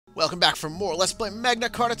Welcome back for more Let's Play Magna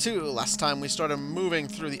Carta 2. Last time we started moving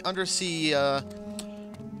through the undersea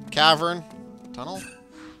cavern,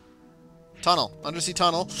 undersea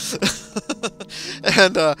tunnel,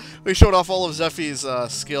 and we showed off all of Zephy's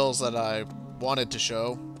skills that I wanted to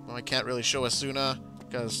show. Well, I can't really show Asuna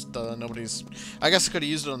because nobody's. I guess I could have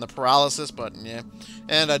used it on the paralysis, but yeah.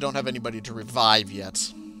 And I don't have anybody to revive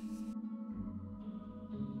yet.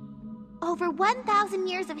 Over 1,000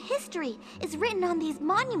 years of history is written on these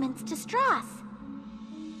monuments to Strauss.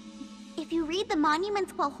 If you read the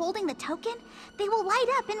monuments while holding the token, they will light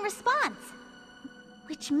up in response.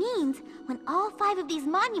 Which means when all 5 of these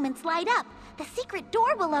monuments light up, the secret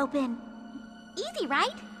door will open. Easy,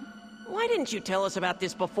 right? Why didn't you tell us about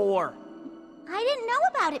this before? I didn't know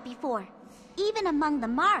about it before. Even among the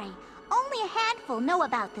Mari, only a handful know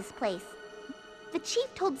about this place. The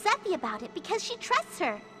chief told Zephy about it because she trusts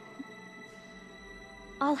her.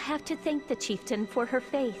 I'll have to thank the chieftain for her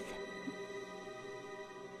faith.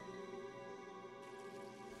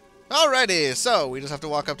 Alrighty, so we just have to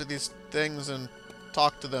walk up to these things and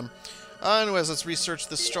talk to them. Anyways, let's research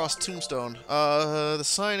the Strauss tombstone. The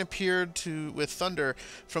sign appeared with thunder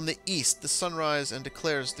from the east, the sunrise, and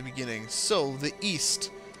declares the beginning. So, the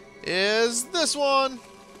east is this one!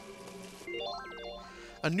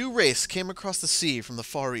 A new race came across the sea from the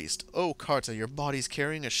far east. O Carta, your body's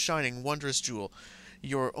carrying a shining, wondrous jewel.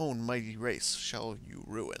 Your own mighty race shall you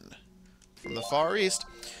ruin. From the far east.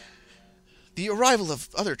 The arrival of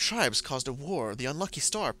other tribes caused a war. The unlucky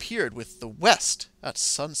star appeared with the west. At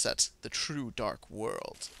sunset, the true dark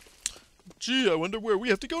world. Gee, I wonder where we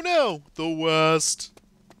have to go now. The west.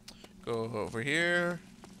 Go over here.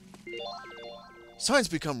 Signs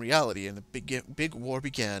become reality, and the big war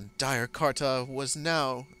began. Dire Carta was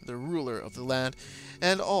now the ruler of the land,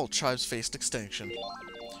 and all tribes faced extinction.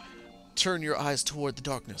 Turn your eyes toward the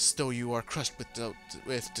darkness, though you are crushed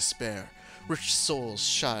with despair. Rich souls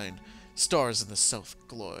shine, stars in the south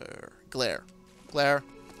glare. Gore!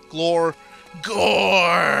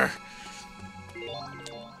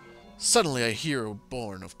 Suddenly a hero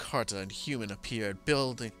born of Carta and human appeared,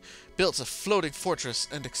 built a floating fortress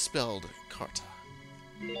and expelled Carta.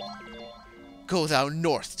 Go thou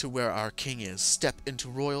north to where our king is. Step into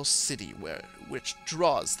royal city which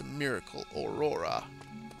draws the miracle Aurora.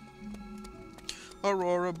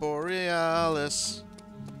 Aurora Borealis.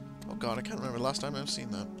 Oh god, I can't remember the last time I've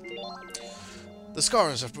seen that. The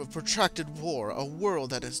scars of a protracted war, a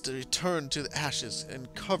world that is returned to the ashes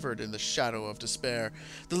and covered in the shadow of despair.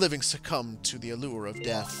 The living succumb to the allure of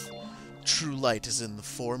death. True light is in the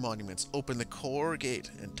 4 monuments. Open the core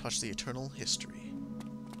gate and touch the eternal history.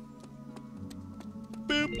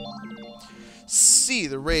 Boop. See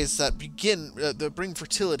the rays that that bring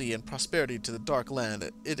fertility and prosperity to the dark land.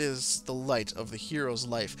 It is the light of the hero's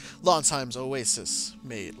life. Lanzheim's oasis.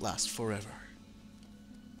 May it last forever.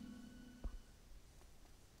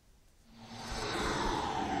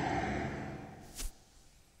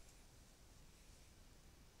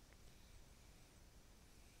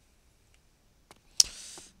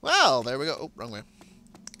 Well, there we go. Oh, wrong way.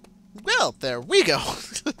 Well, there we go.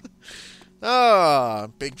 Ah,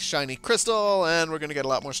 big shiny crystal, and we're gonna get a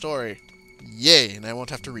lot more story. Yay, and I won't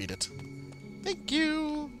have to read it. Thank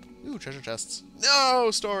you! Ooh, treasure chests. No,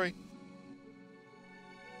 story!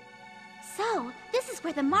 So, this is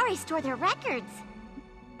where the Mari store their records.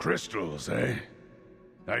 Crystals, eh?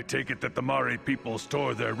 I take it that the Mari people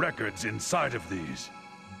store their records inside of these.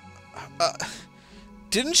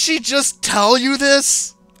 Didn't she just tell you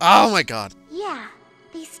this? Oh my god. Yeah,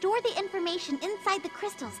 they store the information inside the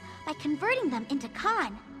crystals by converting them into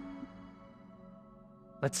Khan.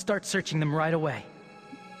 Let's start searching them right away.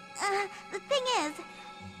 The thing is,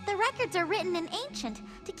 the records are written in Ancient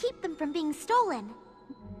to keep them from being stolen.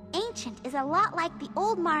 Ancient is a lot like the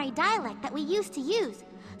old Mari dialect that we used to use,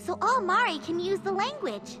 so all Mari can use the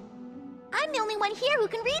language. I'm the only one here who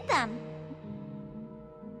can read them.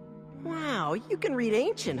 Wow, you can read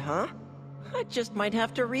Ancient, huh? I just might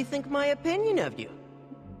have to rethink my opinion of you.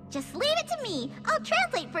 Just leave it to me. I'll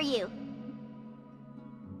translate for you.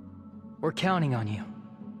 We're counting on you.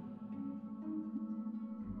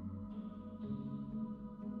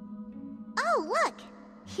 Oh, look!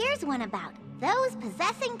 Here's one about those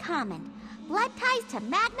possessing common. Blood ties to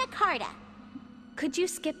Magna Carta. Could you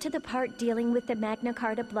skip to the part dealing with the Magna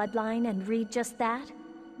Carta bloodline and read just that?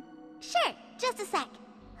 Sure, just a sec.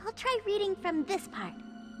 I'll try reading from this part.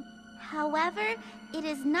 However, it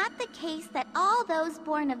is not the case that all those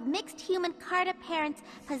born of mixed human Carta parents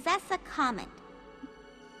possess a comet.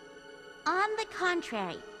 On the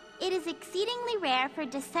contrary, it is exceedingly rare for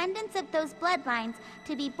descendants of those bloodlines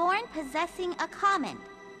to be born possessing a comet.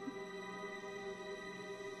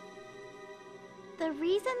 The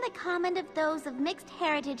reason the comment of those of mixed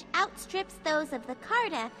heritage outstrips those of the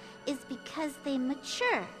Carta is because they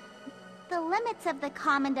mature. The limits of the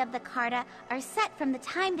comment of the Carta are set from the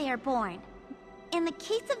time they are born. In the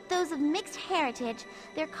case of those of mixed heritage,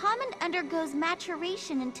 their comment undergoes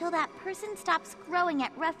maturation until that person stops growing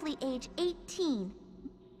at roughly age 18.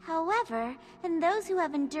 However, in those who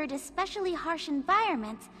have endured especially harsh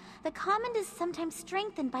environments, the comment is sometimes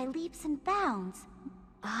strengthened by leaps and bounds.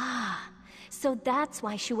 Ah, so that's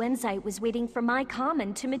why Xuanzai was waiting for my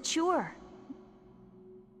common to mature.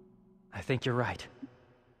 I think you're right.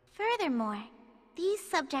 Furthermore, these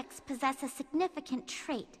subjects possess a significant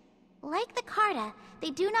trait. Like the Carta,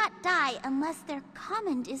 they do not die unless their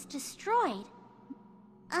command is destroyed.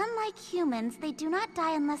 Unlike humans, they do not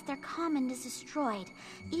die unless their command is destroyed,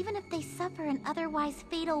 even if they suffer an otherwise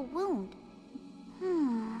fatal wound.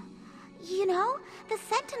 You know, the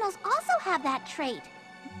Sentinels also have that trait.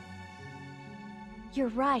 You're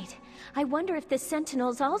right. I wonder if the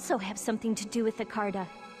Sentinels also have something to do with the Carta.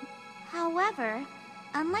 However,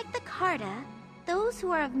 unlike the Carta, those who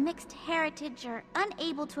are of mixed heritage are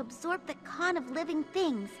unable to absorb the Con of living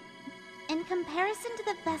things. In comparison to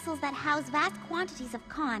the vessels that house vast quantities of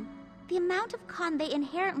Con, the amount of Con they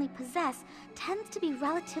inherently possess tends to be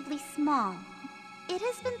relatively small. It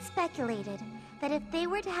has been speculated that if they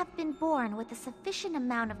were to have been born with a sufficient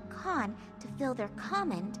amount of Con to fill their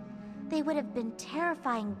command, they would have been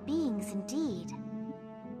terrifying beings indeed.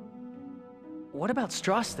 What about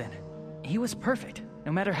Strauss then? He was perfect,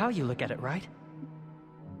 no matter how you look at it, right?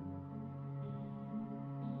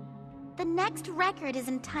 The next record is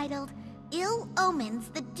entitled Ill Omens,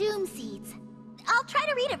 the Doom Seeds. I'll try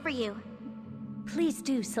to read it for you. Please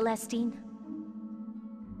do, Celestine.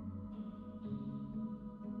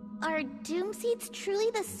 Are Doom Seeds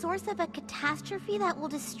truly the source of a catastrophe that will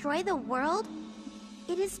destroy the world?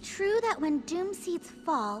 It is true that when Doom Seeds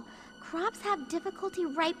fall, crops have difficulty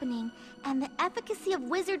ripening, and the efficacy of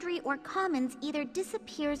wizardry or commons either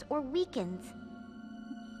disappears or weakens.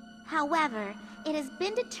 However, it has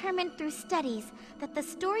been determined through studies that the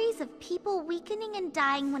stories of people weakening and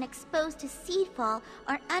dying when exposed to seedfall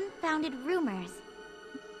are unfounded rumors.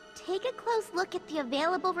 Take a close look at the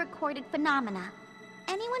available recorded phenomena.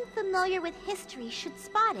 Anyone familiar with history should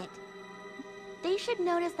spot it. They should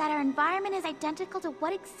notice that our environment is identical to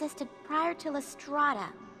what existed prior to Lestrada.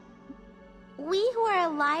 We who are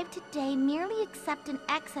alive today merely accept an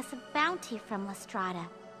excess of bounty from Lestrada.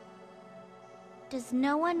 Does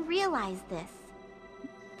no one realize this?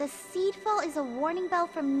 The seedfall is a warning bell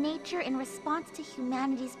from nature in response to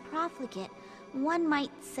humanity's profligate, one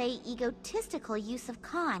might say egotistical use of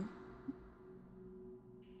Con.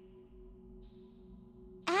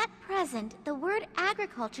 At present, the word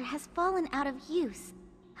agriculture has fallen out of use.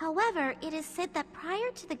 However, it is said that prior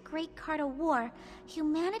to the Great Carta War,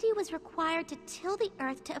 humanity was required to till the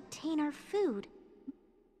earth to obtain our food.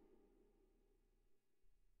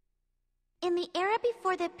 In the era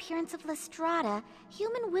before the appearance of Lestrada,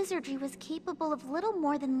 human wizardry was capable of little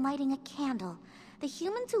more than lighting a candle. The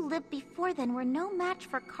humans who lived before then were no match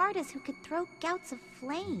for Cartas who could throw gouts of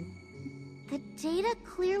flame. The data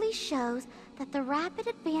clearly shows that the rapid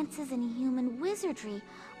advances in human wizardry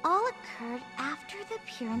all occurred after the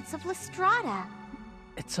appearance of Lestrada.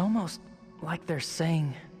 It's almost like they're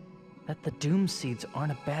saying that the Doom Seeds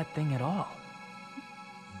aren't a bad thing at all.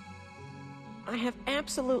 I have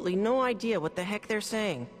absolutely no idea what the heck they're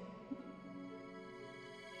saying.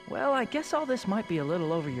 Well, I guess all this might be a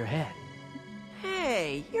little over your head.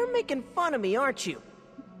 Hey, you're making fun of me, aren't you?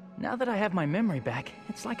 Now that I have my memory back,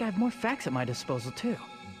 it's like I have more facts at my disposal, too.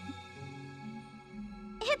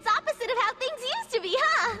 It's opposite of how things used to be,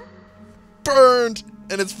 huh? Burned!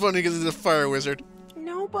 And it's funny because he's a fire wizard.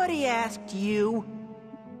 Nobody asked you.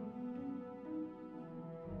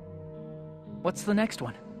 What's the next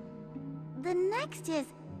one? The next is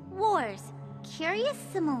Wars, Curious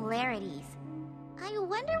Similarities. I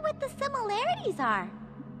wonder what the similarities are.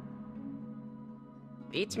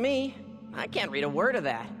 Beats me. I can't read a word of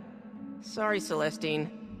that. Sorry,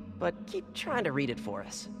 Celestine, but keep trying to read it for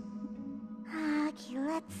us. Okay,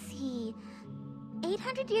 let's see.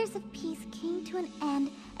 800 years of peace came to an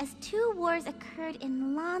end as 2 wars occurred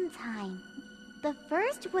in Lanzheim. The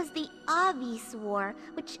first was the Avis War,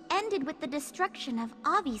 which ended with the destruction of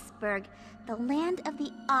Avisburg, the land of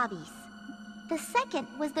the Avis. The second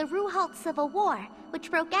was the Ruhalt Civil War,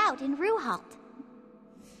 which broke out in Ruhalt.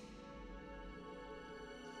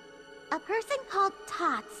 A person called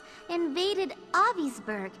Tots invaded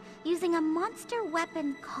Avisburg using a monster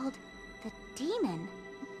weapon called the Demon.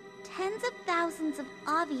 Tens of thousands of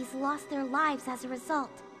Avis lost their lives as a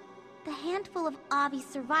result. the handful of Avi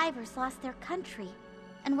survivors lost their country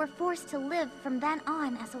and were forced to live from then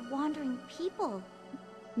on as a wandering people.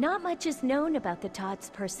 Not much is known about the Tots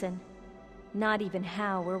person. Not even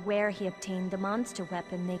how or where he obtained the monster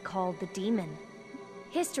weapon they called the Demon.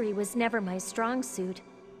 History was never my strong suit,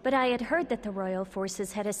 but I had heard that the royal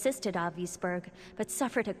forces had assisted Avisburg, but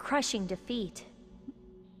suffered a crushing defeat.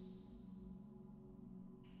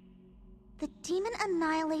 The demon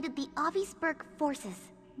annihilated the Avisburg forces.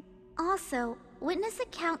 Also, witness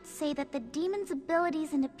accounts say that the demon's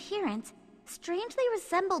abilities and appearance strangely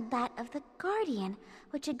resembled that of the Guardian,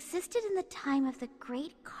 which existed in the time of the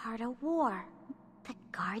Great Carta War. The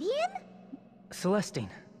Guardian? Celestine,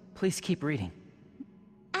 please keep reading.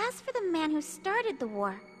 As for the man who started the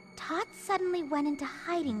war, Tots suddenly went into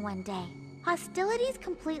hiding one day. Hostilities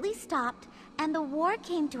completely stopped, and the war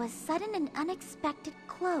came to a sudden and unexpected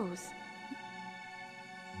close.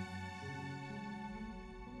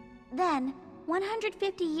 Then,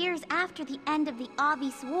 150 years after the end of the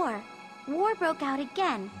Avis War, war broke out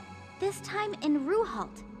again, this time in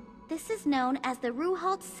Ruhalt. This is known as the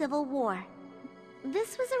Ruhalt Civil War.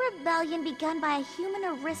 This was a rebellion begun by a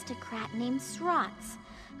human aristocrat named Srotz,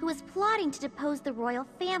 who was plotting to depose the royal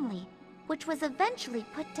family, which was eventually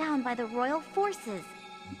put down by the royal forces.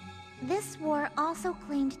 This war also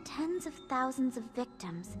claimed tens of thousands of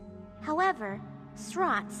victims. However,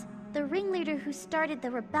 Srotz, the ringleader who started the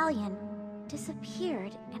rebellion,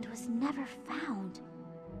 disappeared and was never found.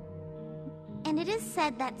 And it is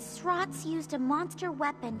said that Srotz used a monster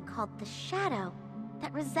weapon called the Shadow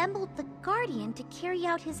that resembled the Guardian to carry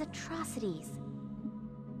out his atrocities.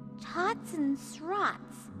 Tots and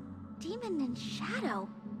Srotz, Demon and Shadow.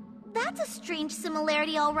 That's a strange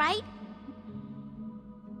similarity, all right.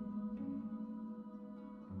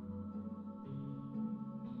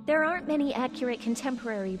 There aren't many accurate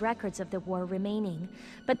contemporary records of the war remaining,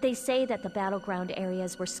 but they say that the battleground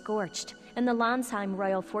areas were scorched, and the Lanzheim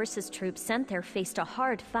Royal Forces troops sent there faced a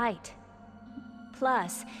hard fight.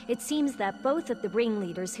 Plus, it seems that both of the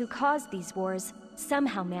ringleaders who caused these wars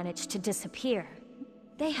somehow managed to disappear.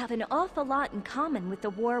 They have an awful lot in common with the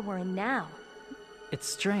war we're in now. It's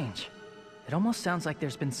strange. It almost sounds like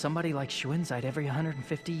there's been somebody like Schuenzeit every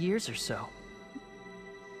 150 years or so.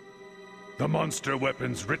 The monster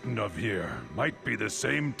weapons written of here might be the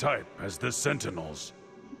same type as the Sentinels.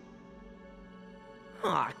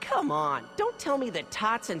 Aw, come on. Don't tell me that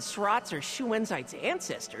Tots and Srotz are Schuenzeit's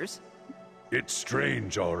ancestors. It's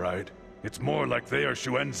strange, all right. It's more like they are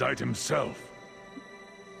Schuenzeit himself.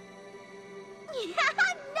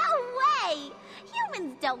 No way!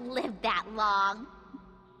 Humans don't live that long.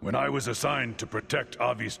 When I was assigned to protect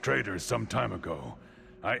Avi's traders some time ago,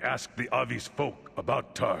 I asked the Avi's folk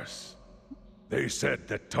about Tars. They said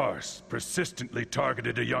that Tars persistently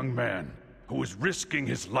targeted a young man who was risking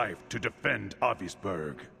his life to defend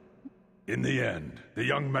Avisburg. In the end, the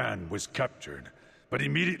young man was captured, but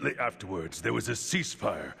immediately afterwards there was a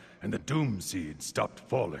ceasefire and the doom seed stopped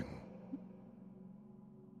falling.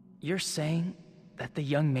 You're saying that the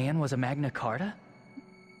young man was a Magna Carta?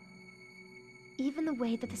 Even the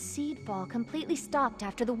way that the seed fall completely stopped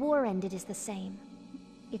after the war ended is the same.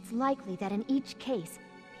 It's likely that in each case,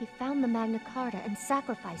 he found the Magna Carta and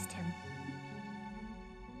sacrificed him.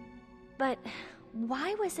 But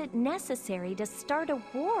why was it necessary to start a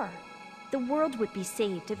war? The world would be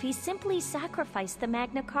saved if he simply sacrificed the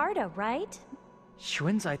Magna Carta, right?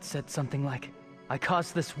 Schuenzeit said something like, I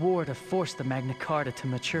caused this war to force the Magna Carta to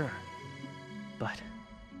mature. But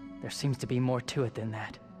there seems to be more to it than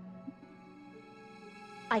that.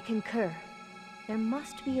 I concur. There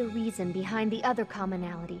must be a reason behind the other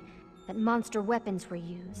commonality, that monster weapons were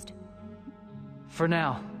used. For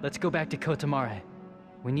now, let's go back to Kotamare.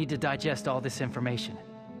 We need to digest all this information.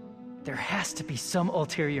 There has to be some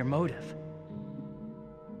ulterior motive.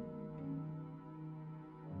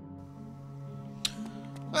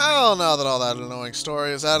 Well, now that all that annoying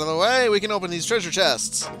story is out of the way, we can open these treasure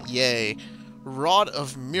chests. Yay. Rod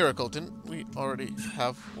of Miracle. Didn't we already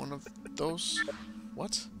have one of those?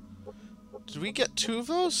 What? Did we get two of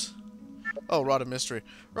those? Oh, Rod of Mystery.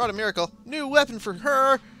 Rod of Miracle. New weapon for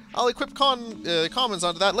her! I'll equip comments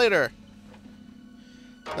onto that later.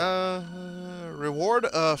 Reward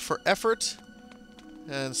for effort.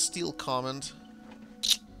 And steel comment.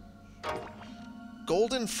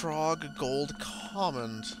 Golden Frog Gold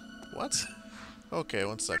Command. What? Okay,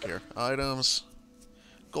 one sec here. Items.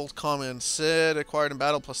 Gold Command Sid. Acquired in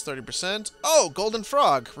battle plus 30%. Oh, Golden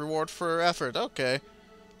Frog. Reward for effort. Okay.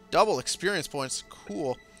 Double experience points.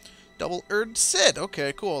 Cool. Double Erd Sid.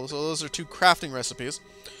 Okay, cool. So those are two crafting recipes.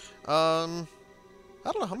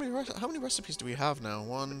 I don't know, how many recipes do we have now?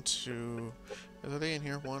 1, 2... Are they in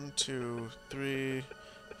here? 1, 2, 3,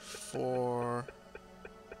 4,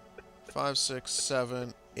 5, 6,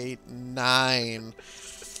 7, 8, 9.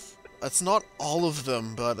 That's not all of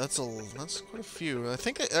them, but that's quite a few. I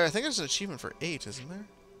think there's an achievement for 8, isn't there?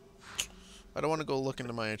 I don't want to go look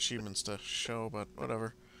into my achievements to show, but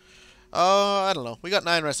whatever. I don't know. We got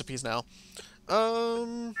 9 recipes now.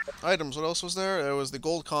 Items. What else was there? There was the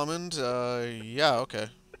gold command. Yeah, okay.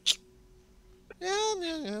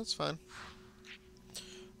 Yeah, that's fine.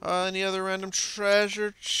 Any other random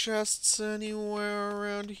treasure chests anywhere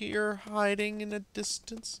around here hiding in a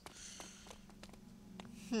distance?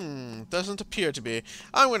 Doesn't appear to be.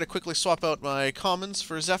 I'm going to quickly swap out my commons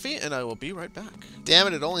for Zephy, and I will be right back. Damn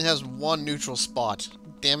it, it only has 1 neutral spot.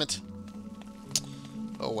 Damn it.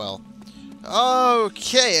 Oh well.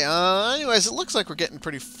 Okay, anyways, it looks like we're getting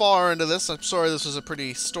pretty far into this. I'm sorry this was a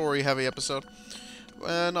pretty story-heavy episode.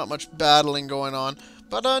 Not much battling going on.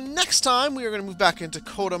 But next time, we are going to move back into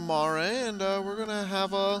Kodamare, and we're going to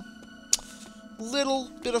have a little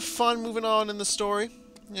bit of fun moving on in the story,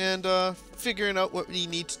 and figuring out what we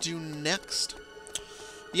need to do next.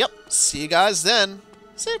 Yep, see you guys then.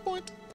 Save point.